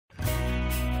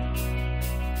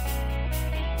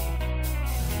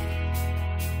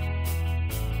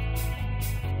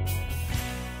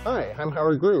Hi, I'm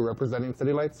Howard Grew, representing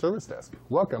City Lights Service Desk.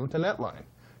 Welcome to Netline.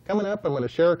 Coming up, I'm going to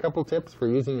share a couple tips for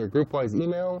using your GroupWise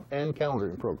email and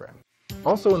calendaring program.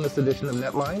 Also in this edition of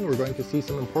Netline, we're going to see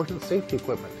some important safety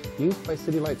equipment used by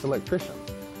City Lights electricians.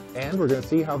 And we're going to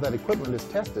see how that equipment is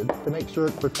tested to make sure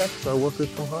it protects our workers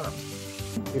from harm.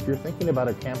 If you're thinking about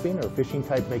a camping or fishing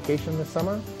type vacation this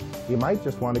summer, you might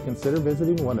just want to consider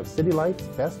visiting one of City Lights'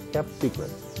 best kept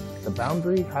secrets, the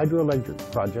Boundary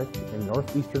Hydroelectric Project in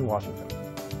northeastern Washington.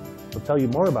 We'll tell you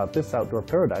more about this outdoor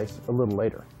paradise a little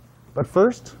later. But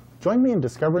first, join me in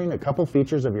discovering a couple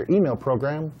features of your email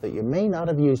program that you may not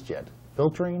have used yet,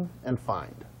 filtering and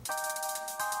find.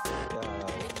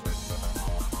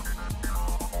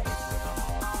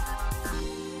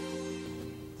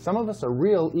 Some of us are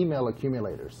real email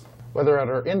accumulators, whether at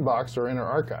our inbox or in our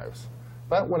archives.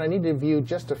 But when I need to view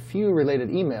just a few related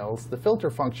emails, the filter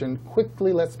function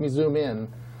quickly lets me zoom in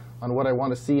on what I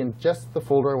want to see in just the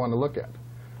folder I want to look at.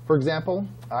 For example,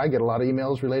 I get a lot of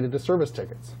emails related to service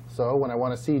tickets. So when I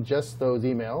want to see just those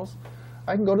emails,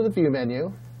 I can go to the View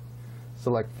menu,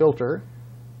 select Filter,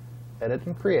 Edit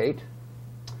and Create.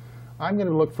 I'm going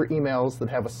to look for emails that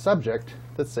have a subject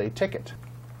that say Ticket.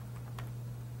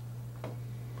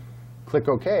 Click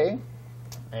OK,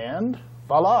 and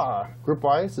voila!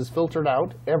 GroupWise has filtered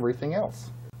out everything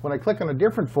else. When I click on a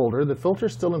different folder, the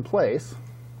filter's still in place,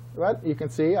 but you can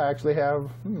see I actually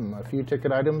have a few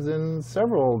ticket items in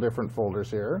several different folders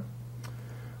here.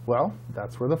 Well,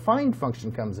 that's where the Find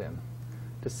function comes in.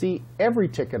 To see every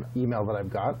ticket email that I've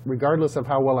got, regardless of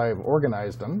how well I've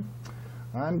organized them,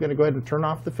 I'm going to go ahead and turn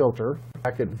off the filter.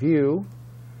 Back at View,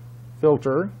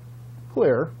 Filter,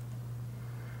 Clear.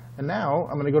 And now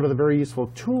I'm going to go to the very useful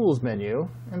Tools menu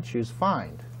and choose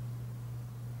Find.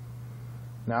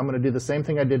 Now I'm going to do the same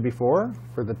thing I did before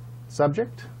for the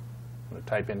subject. I'm going to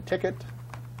type in Ticket,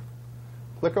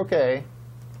 click OK,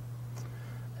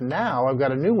 and now I've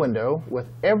got a new window with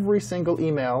every single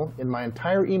email in my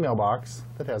entire email box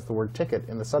that has the word Ticket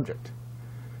in the subject.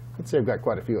 Let's see, I've got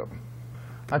quite a few of them.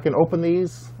 I can open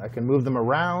these, I can move them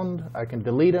around, I can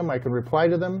delete them, I can reply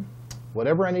to them,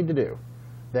 whatever I need to do.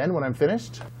 Then when I'm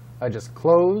finished, I just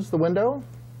close the window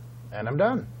and I'm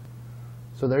done.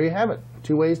 So there you have it,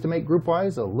 2 ways to make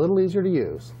GroupWise a little easier to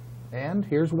use. And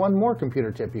here's one more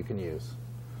computer tip you can use.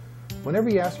 Whenever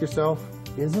you ask yourself,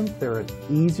 isn't there an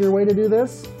easier way to do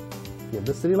this? Give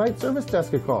the City Light Service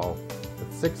Desk a call at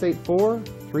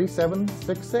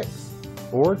 684-3766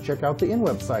 or check out the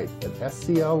in-website at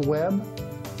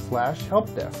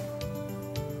sclweb/helpdesk.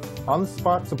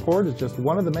 On-the-spot support is just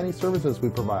one of the many services we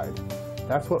provide.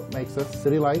 That's what makes us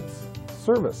City Lights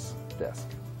Service Desk.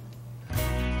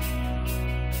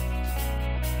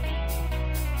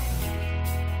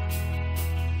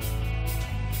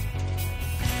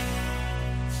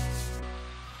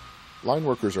 Line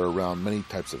workers are around many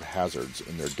types of hazards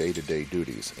in their day-to-day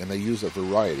duties, and they use a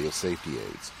variety of safety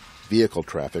aids. Vehicle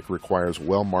traffic requires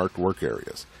well-marked work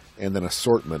areas and an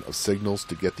assortment of signals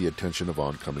to get the attention of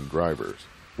oncoming drivers.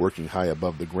 Working high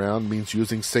above the ground means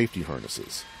using safety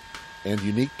harnesses. And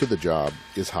unique to the job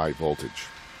is high voltage.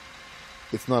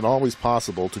 It's not always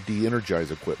possible to de-energize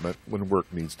equipment when work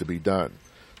needs to be done,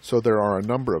 so there are a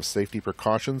number of safety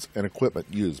precautions and equipment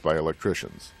used by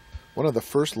electricians. One of the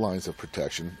first lines of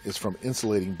protection is from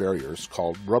insulating barriers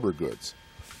called rubber goods.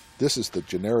 This is the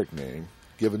generic name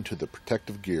given to the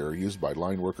protective gear used by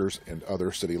line workers and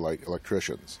other City Light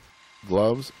electricians.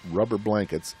 Gloves, rubber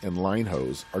blankets, and line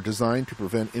hose are designed to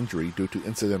prevent injury due to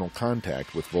incidental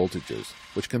contact with voltages,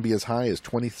 which can be as high as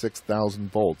 26,000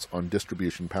 volts on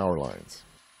distribution power lines.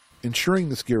 Ensuring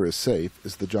this gear is safe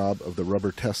is the job of the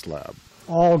Rubber Test Lab.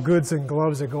 All goods and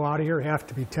gloves that go out of here have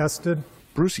to be tested.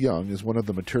 Bruce Young is one of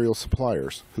the material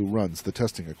suppliers who runs the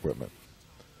testing equipment.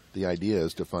 The idea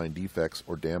is to find defects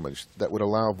or damage that would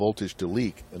allow voltage to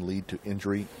leak and lead to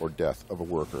injury or death of a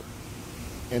worker.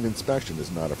 And inspection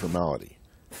is not a formality.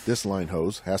 This line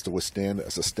hose has to withstand a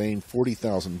sustained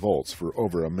 40,000 volts for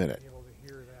over a minute.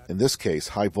 In this case,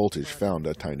 high voltage found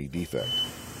a tiny defect.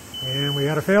 And we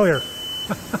had a failure.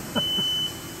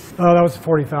 Oh, that was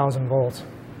 40,000 volts.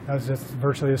 That was just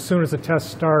virtually as soon as the test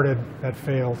started, that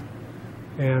failed.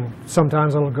 And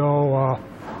sometimes it'll go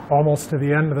almost to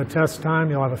the end of the test time.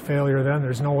 You'll have a failure then.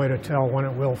 There's no way to tell when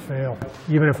it will fail.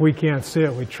 Even if we can't see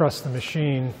it, we trust the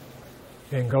machine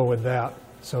and go with that.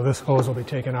 So this hose will be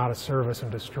taken out of service and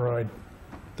destroyed.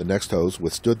 The next hose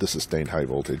withstood the sustained high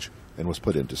voltage and was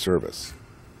put into service.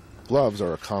 Gloves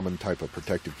are a common type of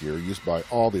protective gear used by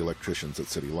all the electricians at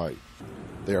City Light.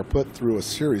 They are put through a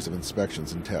series of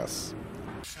inspections and tests.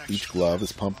 Each glove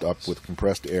is pumped up with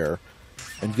compressed air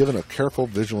and given a careful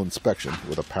visual inspection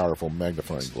with a powerful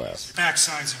magnifying glass.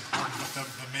 Backside's important, but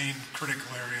the main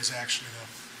critical area is actually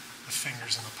the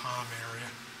fingers and the palm area.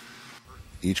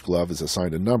 Each glove is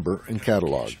assigned a number and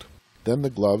cataloged. Then the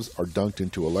gloves are dunked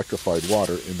into electrified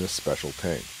water in this special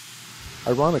tank.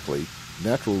 Ironically,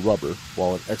 natural rubber,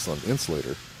 while an excellent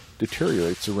insulator,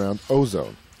 deteriorates around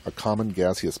ozone, a common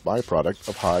gaseous byproduct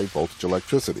of high voltage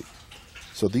electricity.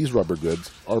 So these rubber goods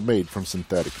are made from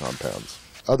synthetic compounds.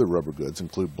 Other rubber goods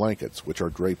include blankets, which are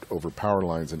draped over power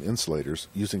lines and insulators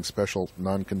using special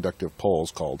non-conductive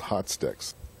poles called hot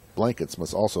sticks. Blankets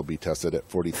must also be tested at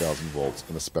 40,000 volts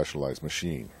in a specialized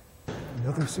machine.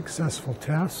 Another successful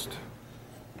test.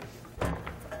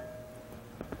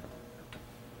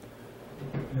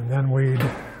 And then we'd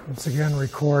once again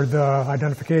record the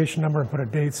identification number and put a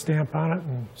date stamp on it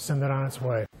and send it on its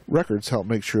way. Records help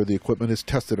make sure the equipment is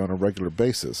tested on a regular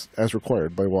basis, as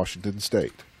required by Washington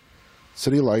State.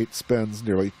 City Light spends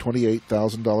nearly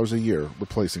 $28,000 a year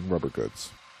replacing rubber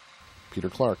goods. Peter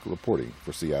Clark reporting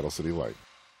for Seattle City Light.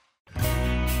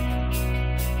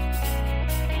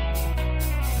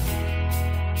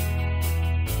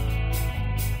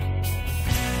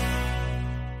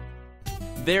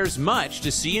 There's much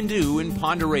to see and do in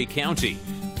Pend Oreille County.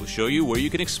 We'll show you where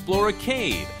you can explore a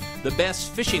cave, the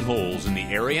best fishing holes in the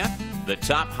area, the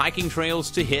top hiking trails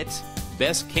to hit,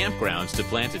 best campgrounds to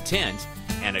plant a tent,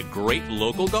 and a great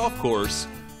local golf course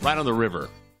right on the river.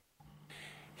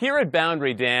 Here at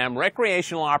Boundary Dam,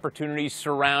 recreational opportunities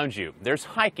surround you. There's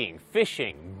hiking,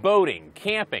 fishing, boating,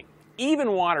 camping,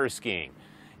 even water skiing.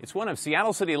 It's one of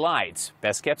Seattle City Light's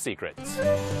best kept secrets.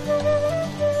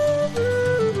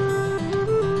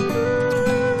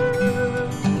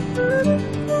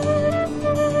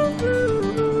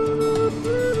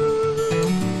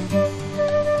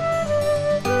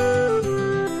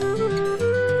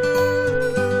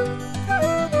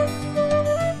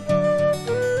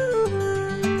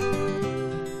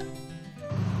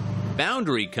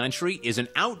 Boundary Country is an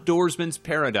outdoorsman's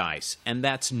paradise, and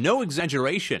that's no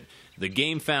exaggeration. The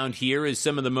game found here is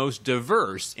some of the most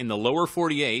diverse in the lower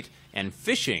 48, and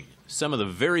fishing some of the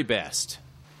very best.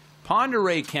 Pend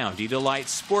Oreille County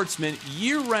delights sportsmen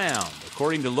year-round,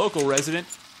 according to local resident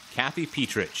Kathy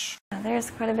Petrich. There's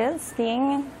quite a bit of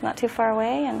skiing, not too far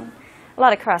away, and a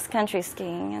lot of cross-country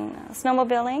skiing, and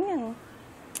snowmobiling, and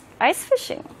ice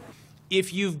fishing.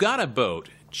 If you've got a boat,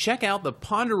 check out the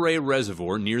Pend Oreille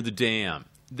Reservoir near the dam.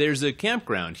 There's a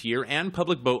campground here and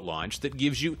public boat launch that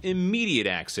gives you immediate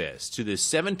access to this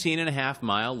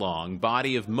 17.5-mile-long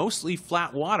body of mostly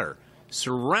flat water,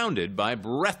 surrounded by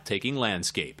breathtaking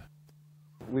landscape.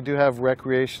 We do have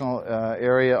recreational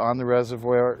area on the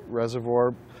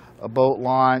reservoir, a boat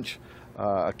launch,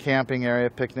 a camping area,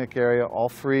 picnic area, all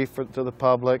free to the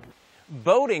public.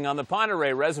 Boating on the Pend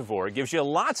Oreille Reservoir gives you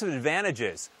lots of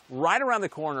advantages. Right around the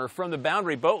corner from the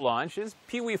Boundary Boat Launch is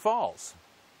Pee Wee Falls.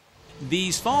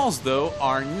 These falls, though,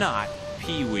 are not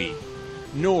Pee-wee,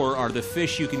 nor are the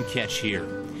fish you can catch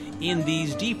here. In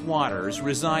these deep waters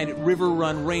reside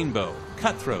river-run rainbow,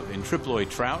 cutthroat and triploid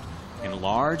trout, and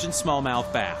large and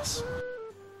smallmouth bass.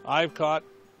 I've caught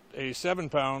a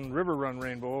 7-pound river-run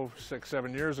rainbow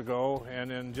 6-7 years ago,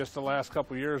 and in just the last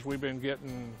couple years we've been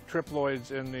getting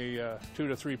triploids in the 2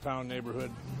 to 3 pound neighborhood.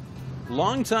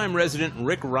 Longtime resident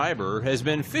Rick Reiber has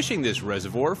been fishing this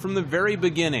reservoir from the very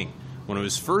beginning, when it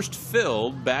was first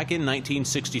filled back in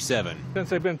 1967. Since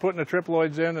they've been putting the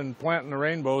triploids in and planting the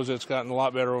rainbows, it's gotten a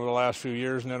lot better over the last few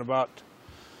years. And then about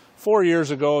 4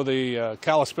 years ago, the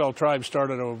Kalispel tribe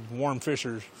started a warm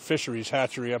fisheries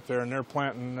hatchery up there, and they're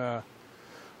planting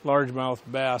largemouth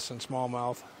bass and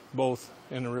smallmouth, both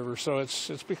in the river. So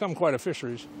it's become quite a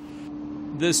fisheries.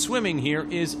 The swimming here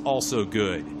is also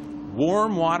good.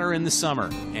 Warm water in the summer,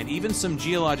 and even some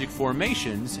geologic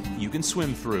formations you can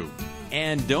swim through.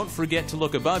 And don't forget to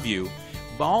look above you.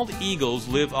 Bald eagles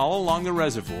live all along the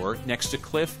reservoir next to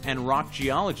cliff and rock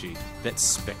geology that's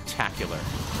spectacular.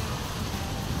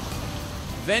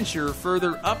 Venture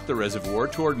further up the reservoir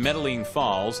toward Medellin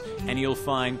Falls, and you'll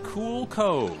find cool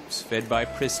coves fed by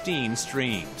pristine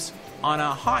streams. On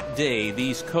a hot day,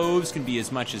 these coves can be as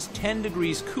much as 10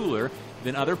 degrees cooler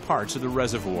than other parts of the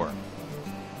reservoir.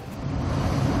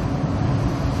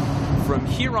 From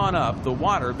here on up, the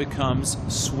water becomes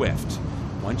swift.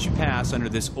 Once you pass under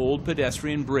this old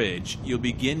pedestrian bridge, you'll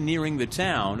begin nearing the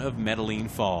town of Medellin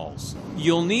Falls.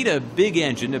 You'll need a big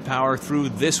engine to power through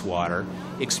this water.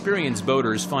 Experienced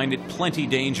boaters find it plenty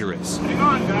dangerous. Hang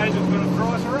on, guys, it's going to throw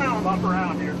us around, bump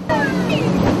around here.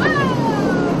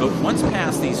 But once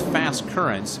past these fast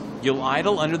currents, you'll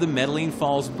idle under the Medellin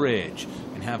Falls Bridge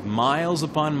and have miles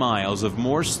upon miles of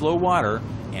more slow water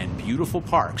and beautiful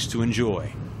parks to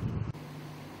enjoy.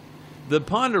 The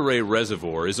Pend Oreille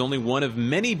Reservoir is only one of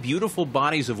many beautiful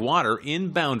bodies of water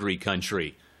in Boundary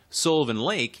Country. Sullivan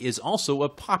Lake is also a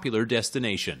popular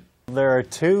destination. There are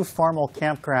two formal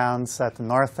campgrounds at the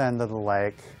north end of the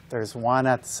lake. There's one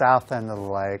at the south end of the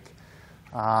lake.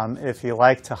 If you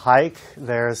like to hike,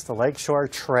 there's the Lakeshore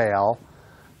Trail,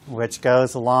 which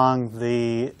goes along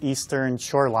the eastern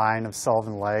shoreline of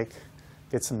Sullivan Lake.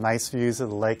 Get some nice views of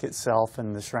the lake itself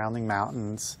and the surrounding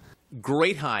mountains.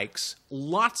 Great hikes,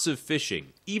 lots of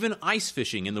fishing, even ice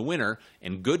fishing in the winter,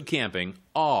 and good camping,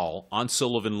 all on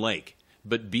Sullivan Lake.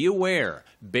 But be aware,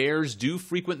 bears do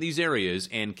frequent these areas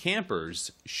and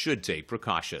campers should take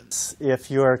precautions. If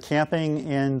you're camping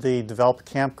in the developed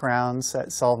campgrounds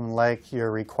at Sullivan Lake, you're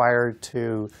required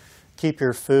to keep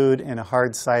your food in a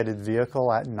hard-sided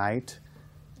vehicle at night.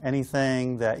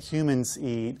 Anything that humans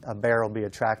eat, a bear will be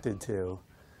attracted to.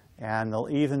 And they'll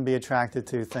even be attracted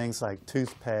to things like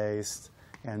toothpaste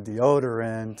and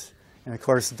deodorant and, of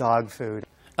course, dog food.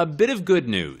 A bit of good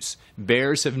news.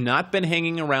 Bears have not been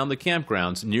hanging around the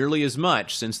campgrounds nearly as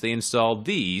much since they installed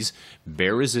these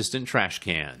bear-resistant trash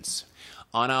cans.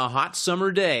 On a hot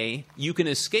summer day, you can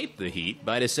escape the heat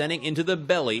by descending into the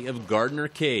belly of Gardner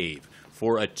Cave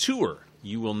for a tour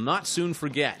you will not soon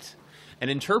forget. An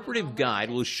interpretive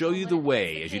guide will show you the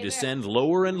way as you descend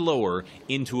lower and lower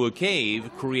into a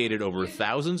cave created over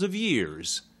thousands of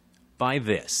years by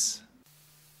this.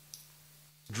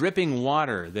 Dripping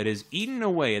water that has eaten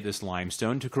away at this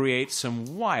limestone to create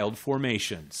some wild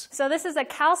formations. So this is a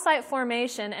calcite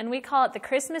formation, and we call it the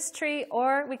Christmas tree,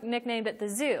 or we nicknamed it the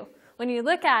zoo. When you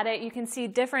look at it, you can see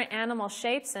different animal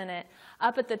shapes in it.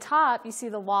 Up at the top, you see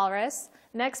the walrus.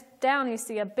 Next down, you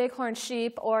see a bighorn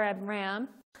sheep or a ram.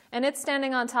 And it's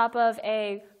standing on top of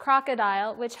a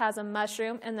crocodile, which has a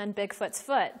mushroom, and then Bigfoot's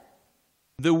foot.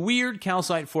 The weird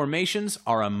calcite formations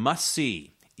are a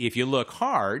must-see. If you look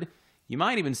hard, you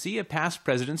might even see a past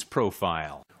president's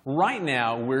profile. Right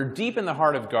now, we're deep in the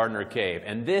heart of Gardner Cave,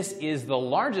 and this is the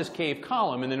largest cave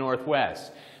column in the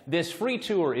Northwest. This free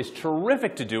tour is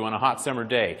terrific to do on a hot summer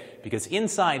day, because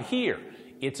inside here,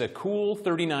 it's a cool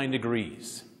 39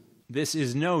 degrees. This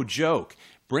is no joke.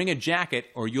 Bring a jacket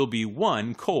or you'll be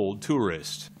one cold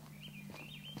tourist.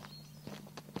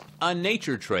 A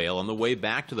nature trail on the way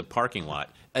back to the parking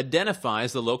lot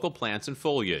identifies the local plants and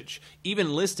foliage,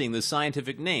 even listing the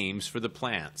scientific names for the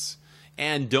plants.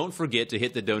 And don't forget to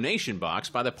hit the donation box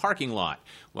by the parking lot.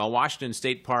 While Washington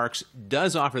State Parks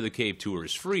does offer the cave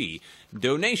tours free,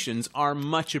 donations are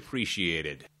much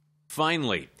appreciated.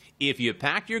 Finally, if you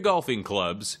packed your golfing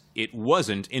clubs, it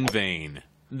wasn't in vain.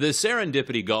 The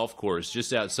Serendipity Golf Course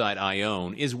just outside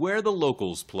Ione is where the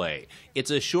locals play.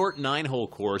 It's a short 9-hole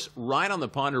course right on the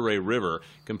Pend Oreille River,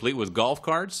 complete with golf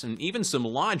carts and even some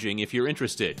lodging if you're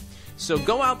interested. So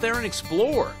go out there and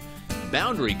explore.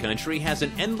 Boundary Country has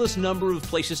an endless number of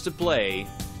places to play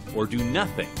or do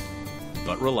nothing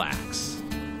but relax.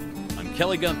 I'm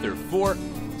Kelly Gunther for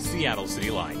Seattle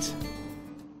City Light.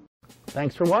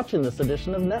 Thanks for watching this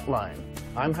edition of Netline.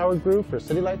 I'm Howard Grew for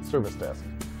City Light Service Desk.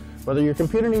 Whether your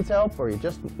computer needs help or you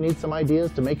just need some ideas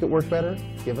to make it work better,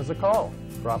 give us a call,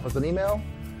 drop us an email,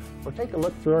 or take a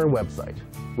look through our website.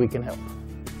 We can help.